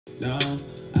No,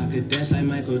 I could dance like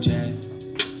Michael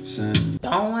Jackson.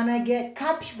 Don't wanna get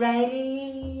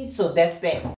copyrighted, so that's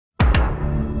that.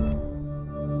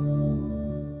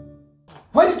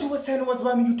 What did you was saying was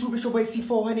about me YouTube? It's your boy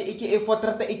C400 aka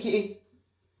 430 aka.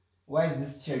 Why is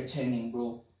this chair turning,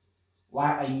 bro?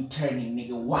 Why are you turning,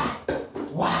 nigga? Why?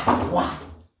 Why?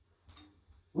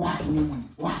 Nigga?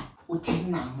 Why? What's in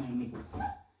now, my nigga?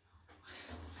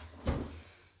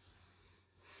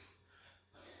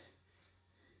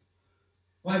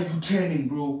 Why are you turning,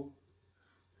 bro?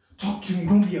 Talk to me,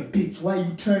 don't be a bitch. Why are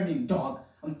you turning, dog?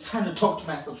 I'm trying to talk to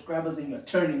my subscribers and you're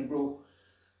turning, bro.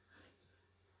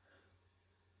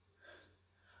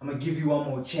 I'm gonna give you one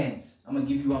more chance.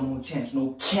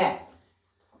 No cap.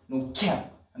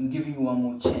 I'm giving you one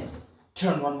more chance.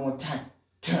 Turn one more time.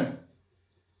 Turn.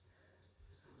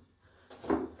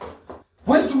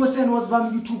 What did you was saying was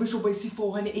about me YouTube? It's your boy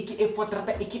C400 aka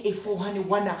 430 aka 400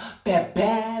 wanna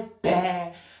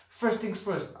bad. First things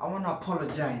first, I wanna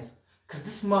apologize. Cause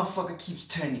this motherfucker keeps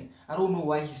turning. I don't know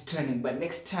why he's turning, but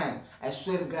next time, I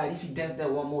swear to God, if he does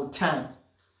that one more time,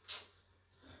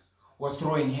 we're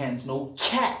throwing hands. No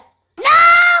cap.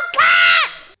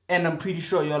 And I'm pretty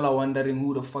sure y'all are wondering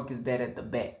who the fuck is that at the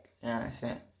back. You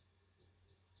understand?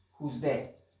 Who's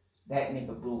that? That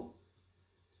nigga, bro.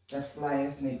 That fly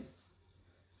ass nigga.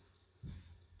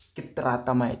 Get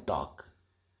trata my dog.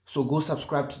 So go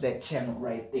subscribe to that channel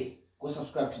right there. Hit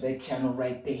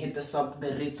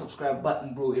the red subscribe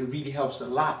button, bro. It really helps a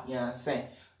lot. You know what I'm saying?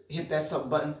 Hit that sub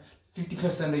button.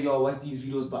 50% of y'all watch these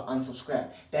videos but unsubscribe.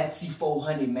 That's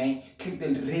C400, man. Click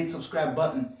the red subscribe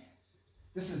button.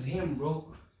 This is him, bro.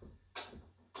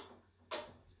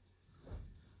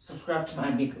 Subscribe to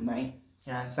my nigga, man.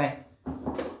 You know what I'm saying?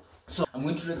 So I'm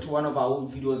going to react to one of our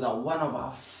old videos, one of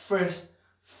our first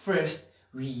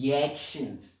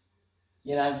reactions.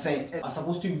 You know what I'm saying? I was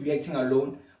supposed to be reacting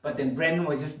alone, but then Brandon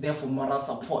was just there for moral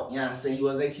support. You know what I'm saying? He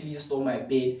was actually just on my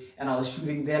bed and I was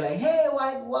shooting there like, hey,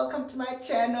 welcome to my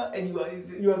channel. And he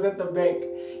was at the back.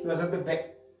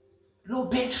 Low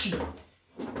battery.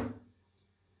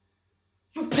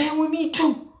 You playing with me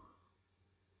too?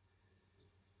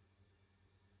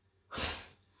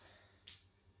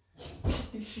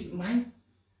 Take this shit, man.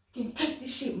 You can take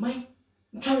this shit, man.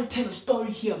 I'm trying to tell a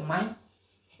story here, man.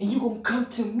 And you gonna come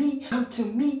to me,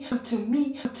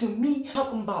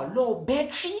 talking about low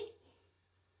battery?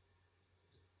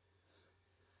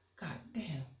 God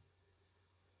damn.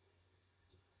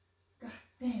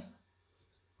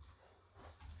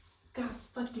 God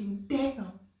fucking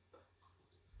damn.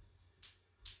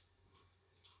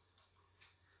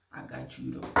 I got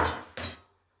you though.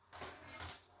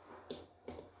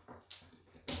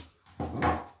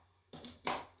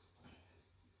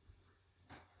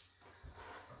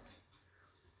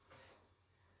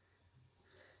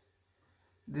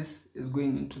 This is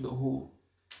going into the hole.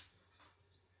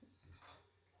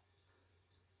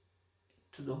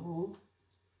 Into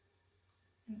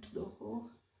the hole.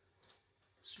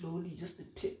 Slowly, just the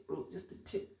tip, bro. Just the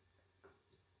tip.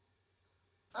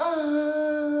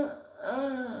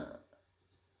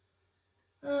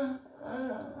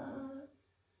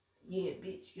 Yeah,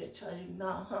 bitch, you're charging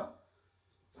now, huh?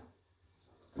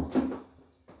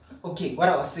 Okay, what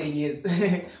I was saying is,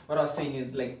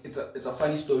 like, it's a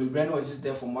funny story. Brandon was just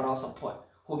there for moral support.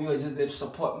 Homie was just there to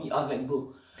support me. I was like,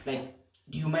 bro, like,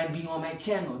 do you mind being on my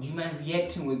channel? Do you mind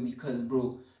reacting with me? Because,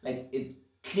 bro, like, it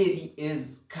clearly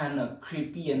is kind of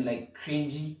creepy and, like,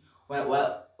 cringy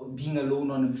while being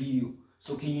alone on a video.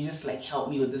 So can you just, like,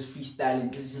 help me with this freestyle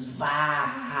and just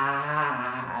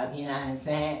vibe? You know what I'm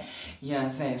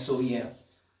saying? So, yeah.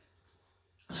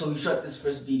 So we shot this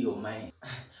first video, man.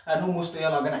 I know most of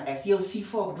y'all are gonna ask, yo,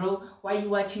 C4, bro, why you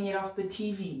watching it off the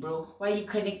TV, bro? Why you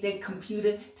connect that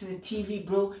computer to the TV,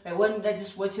 bro? Like, why don't I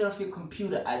just watch it off your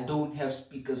computer? I don't have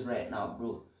speakers right now,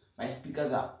 bro. My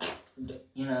speakers are,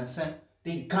 you know what I'm saying?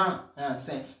 They can't, you know what I'm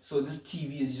saying? So this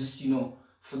TV is just, you know,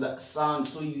 for the sound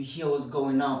so you hear what's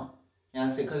going on. You know what I'm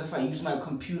saying? Because if I use my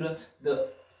computer,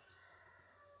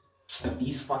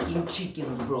 these fucking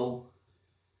chickens, bro.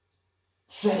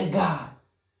 Swear to God.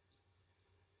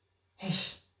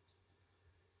 Hish.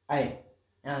 Aye, you know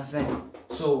what I'm saying?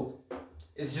 So,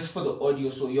 it's just for the audio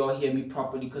so y'all hear me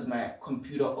properly because my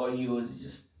computer audio is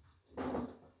just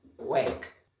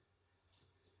whack.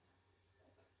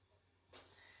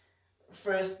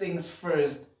 First things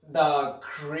first, the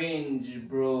cringe,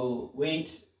 bro.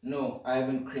 Wait, no, I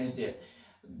haven't cringed yet.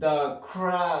 The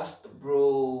crust,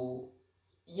 bro.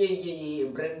 Yeah,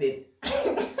 Brandon.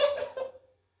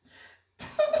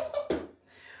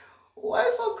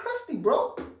 Why so crusty,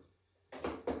 bro?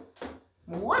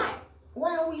 Why?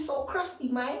 Why are we so crusty,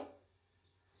 man?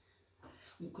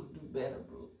 We could do better,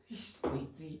 bro.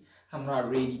 Wait, see, I'm not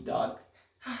ready, dog.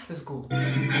 Let's go.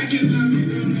 I take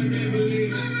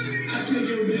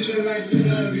your bitch like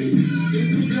celebrity. This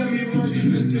bitch got me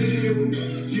walking the table.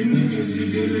 You niggas see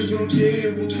dealers on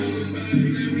cable.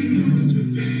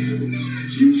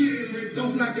 You get ripped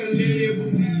off like a label.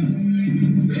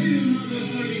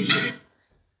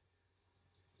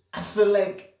 I feel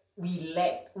like we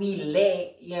lack,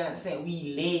 you know what I'm saying?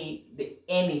 We laid the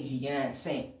energy, you know what I'm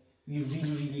saying? We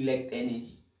really lack the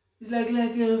energy. It's like a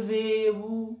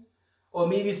baby. Or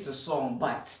maybe it's the song,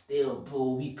 but still,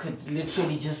 bro, we could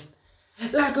literally just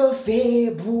like a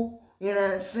fable, you know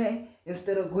what I'm saying?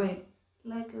 Instead of going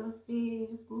like a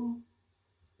fable.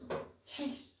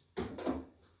 Hey.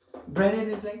 Brandon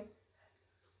is like,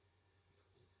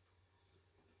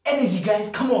 energy, guys,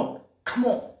 come on. You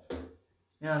know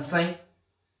what I'm saying?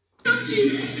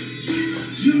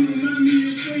 You remind me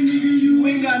of straight nigga, you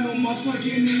ain't got no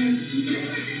motherfucking ass.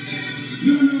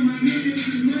 You know my niggas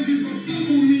is monkeys, but fuck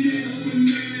on me, they open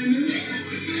man.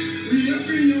 We up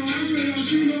in your house, and I'll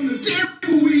shoot on the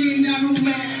table, we ain't got no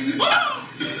man.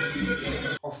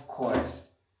 Of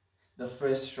course, the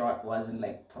first shot wasn't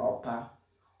like proper.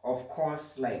 Of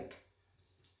course, like,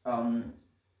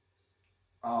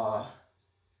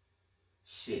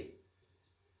 shit,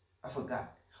 I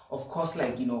forgot. Of course,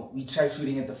 like, you know, we tried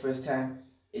shooting it the first time.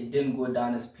 It didn't go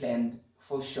down as planned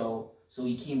for sure. So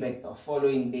we came back the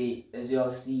following day. As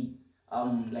y'all see,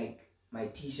 like, my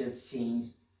t-shirts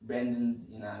changed. Brandon's,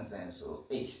 you know what I'm saying? So,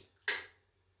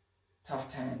 tough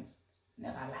times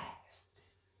never last.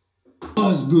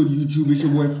 What's good, YouTube? It's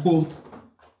your boy Paul.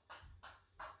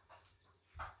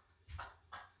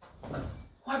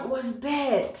 What was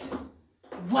that?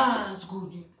 What's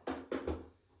good, you?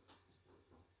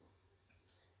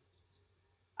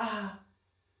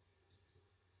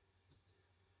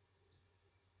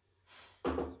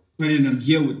 Brandon, I'm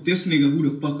here with this nigga. Who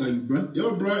the fuck are you, bro?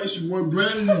 Yo, bro, it's your boy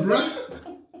Brandon, bro.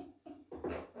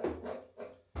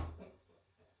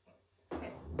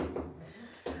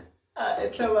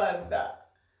 It's Amanda.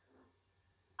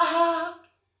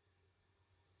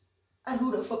 And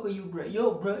who the fuck are you, bro?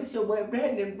 Yo, bro, it's your boy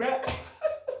Brandon, bro.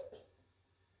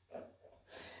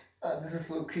 This is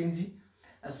so cringy.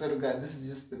 I swear to God, this is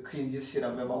just the cringiest shit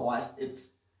I've ever watched.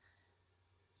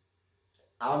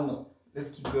 I don't know. Let's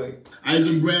keep going.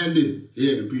 Isaac Brandon.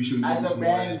 Yeah, appreciate you. Isaac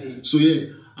Brandon. So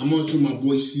yeah, I'm on to my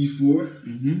boy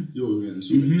C4. Yo, man, so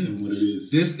tell me what it is.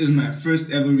 This is my first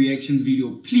ever reaction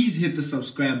video. Please hit the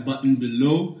subscribe button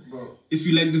below. Bro. If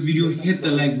you like the video, hit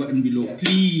the like button below. Yeah.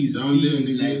 Please, down there,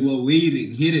 like, we're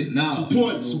waiting. Hit it now.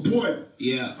 Support.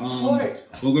 Yeah,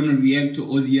 we're gonna react to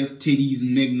Ozzy F. Teddy's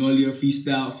Magnolia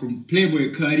freestyle from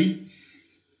Playboy Cardi.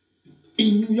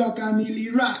 In New York, I nearly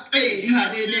rock. Hey,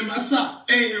 had it in my sock.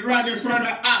 Hey, right in front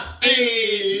of up.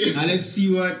 Hey. Now let's see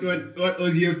what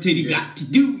Ozzy F. Teddy got to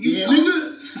do. You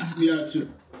know? We out here.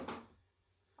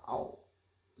 Oh,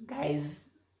 guys,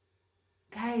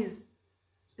 is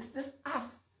this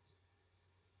us?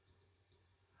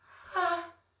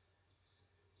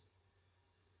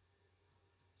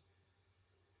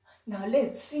 Now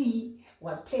let's see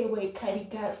what Playboy Cardi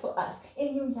got for us.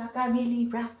 In New York, I really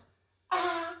rock.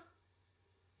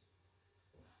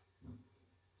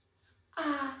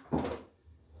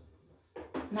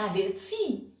 Now let's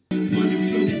see.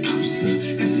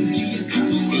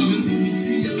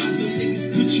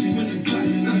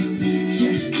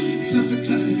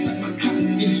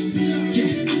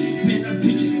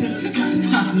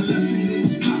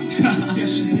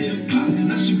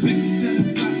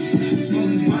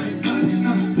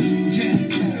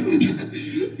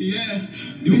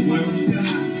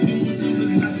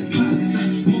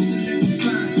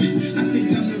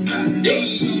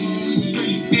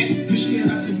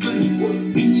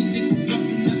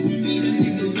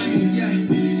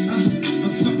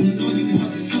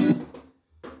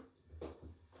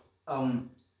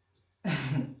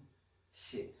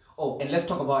 Shit. Oh, and let's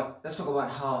talk about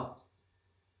how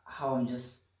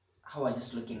I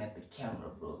just looking at the camera,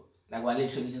 bro. Like, we're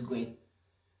literally just going.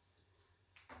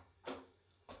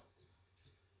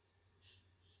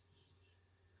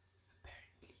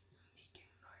 Apparently, I'm making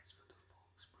noise for the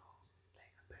folks, bro.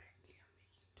 Like, apparently, I'm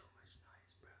making too much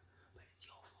noise, bro. But it's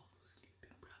your fault for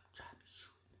sleeping, bro. I'm trying to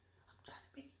shoot. I'm trying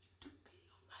to make a YouTube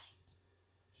video, man.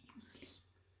 And you sleep.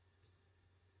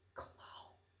 Come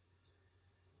on.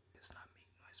 Let's not make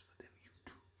noise for them. You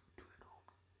two at home.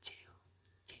 Chill,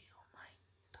 man.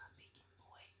 Stop making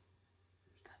noise.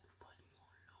 We got the volume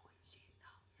on low and shit.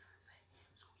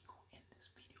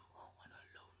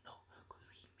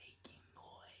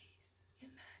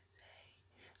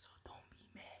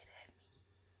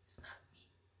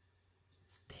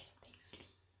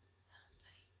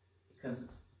 cause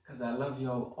I love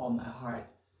y'all all my heart.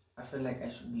 I feel like I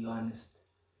should be honest.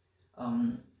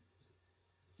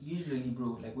 Usually,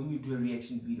 bro, like when you do a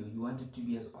reaction video, you want it to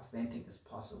be as authentic as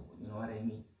possible. You know what I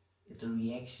mean? It's a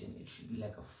reaction. It should be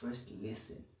like a first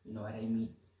listen. You know what I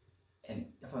mean? And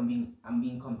if I'm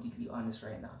being completely honest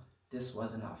right now, this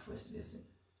wasn't our first listen.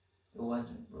 It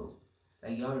wasn't, bro.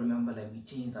 Like y'all remember, like we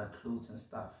changed our clothes and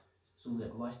stuff, so we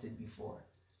had watched it before.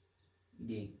 We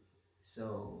did.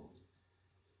 So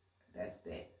that's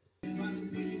that.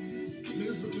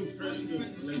 Niggas looking fresh,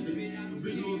 like the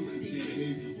visuals.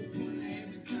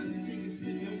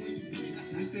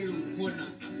 I say corner.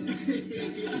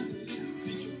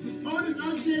 Oh, this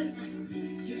object.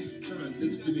 Come on,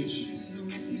 let's finish.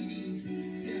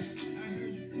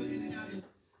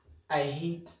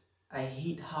 I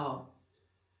hate how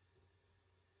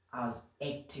I was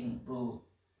acting, bro.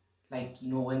 Like, you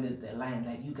know, when there's the line,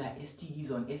 like, you got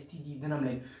STDs on STDs, then I'm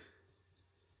like,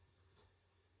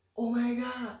 oh my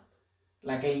god.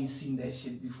 Like, I ain't seen that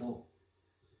shit before.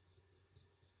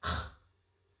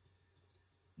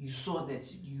 You saw that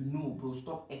shit, you know, bro.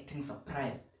 Stop acting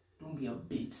surprised. Don't be a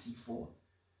bitch, C4.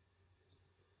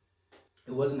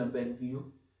 It wasn't a bad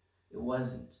video. It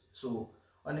wasn't. So,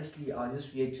 honestly, I was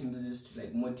just reacting to this to,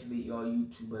 like, motivate y'all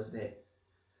YouTubers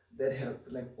that have,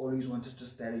 like, always wanted to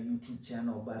start a YouTube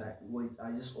channel, but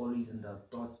I just always in the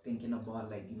thoughts thinking about,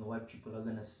 like, you know, what people are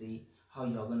gonna say, how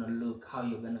you're gonna look, how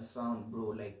you're gonna sound, bro.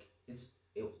 Like,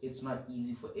 it's not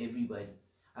easy for everybody.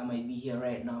 I might be here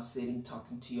right now sitting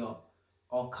talking to y'all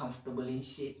all comfortable and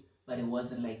shit, but it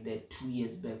wasn't like that 2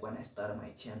 years back when I started my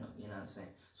channel. You know what I'm saying?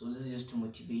 So this is just to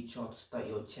motivate y'all to start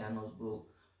your channels, bro.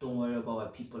 Don't worry about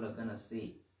what people are gonna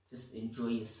say. Just enjoy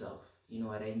yourself. You know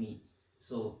what I mean?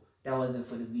 So that was it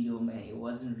for the video, man. It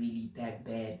wasn't really that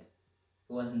bad. It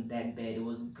wasn't that bad. It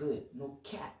was good. No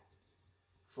cap.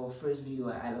 For first video,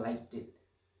 I liked it.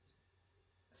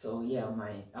 So yeah,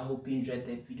 man. I hope you enjoyed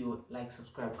that video. Like,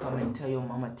 subscribe, comment, tell your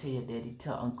mama, tell your daddy,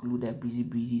 tell Uncle Lou that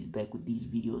Breezy is back with these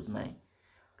videos, man.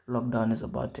 Lockdown is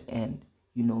about to end.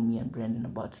 You know me and Brandon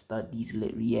about to start these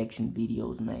reaction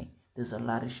videos, man. There's a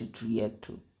lot of shit to react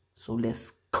to. So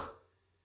let's go.